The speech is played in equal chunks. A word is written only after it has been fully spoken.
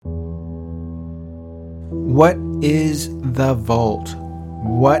What is the Vault?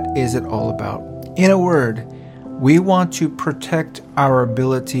 What is it all about? In a word, we want to protect our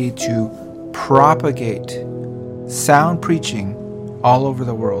ability to propagate sound preaching all over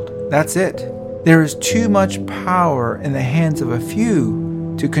the world. That's it. There is too much power in the hands of a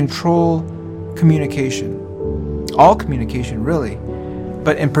few to control communication. All communication, really.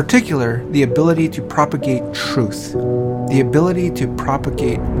 But in particular, the ability to propagate truth. The ability to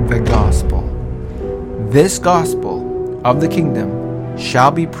propagate the gospel. This gospel of the kingdom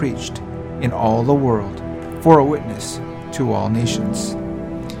shall be preached in all the world for a witness to all nations.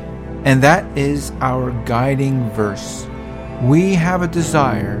 And that is our guiding verse. We have a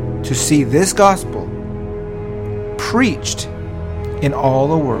desire to see this gospel preached in all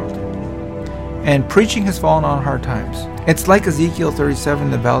the world. And preaching has fallen on hard times. It's like Ezekiel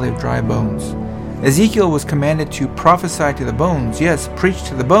 37, the valley of dry bones. Ezekiel was commanded to prophesy to the bones. Yes, preach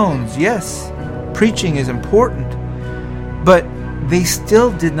to the bones. Yes, preaching is important. But they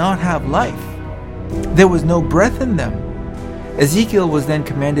still did not have life. There was no breath in them. Ezekiel was then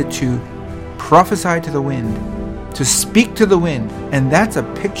commanded to prophesy to the wind, to speak to the wind. And that's a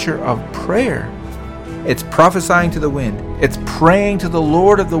picture of prayer. It's prophesying to the wind. It's praying to the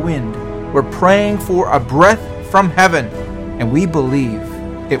Lord of the wind. We're praying for a breath from heaven, and we believe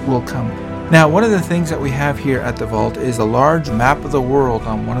it will come. Now, one of the things that we have here at the Vault is a large map of the world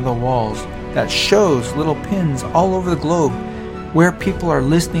on one of the walls that shows little pins all over the globe where people are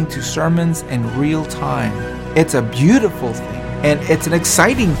listening to sermons in real time. It's a beautiful thing, and it's an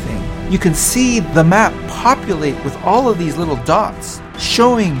exciting thing. You can see the map populate with all of these little dots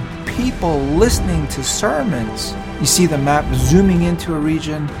showing people listening to sermons. You see the map zooming into a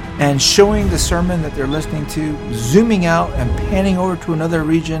region and showing the sermon that they're listening to, zooming out and panning over to another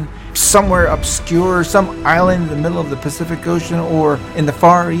region, somewhere obscure, some island in the middle of the Pacific Ocean or in the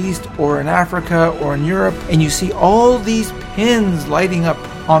Far East or in Africa or in Europe. And you see all these pins lighting up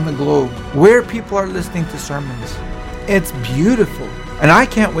on the globe where people are listening to sermons. It's beautiful. And I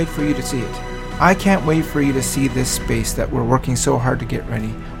can't wait for you to see it. I can't wait for you to see this space that we're working so hard to get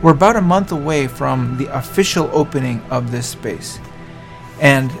ready. We're about a month away from the official opening of this space.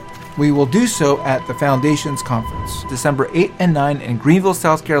 And we will do so at the Foundations Conference, December 8 and 9 in Greenville,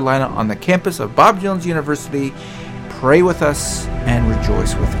 South Carolina, on the campus of Bob Jones University. Pray with us and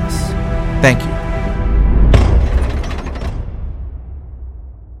rejoice with us. Thank you.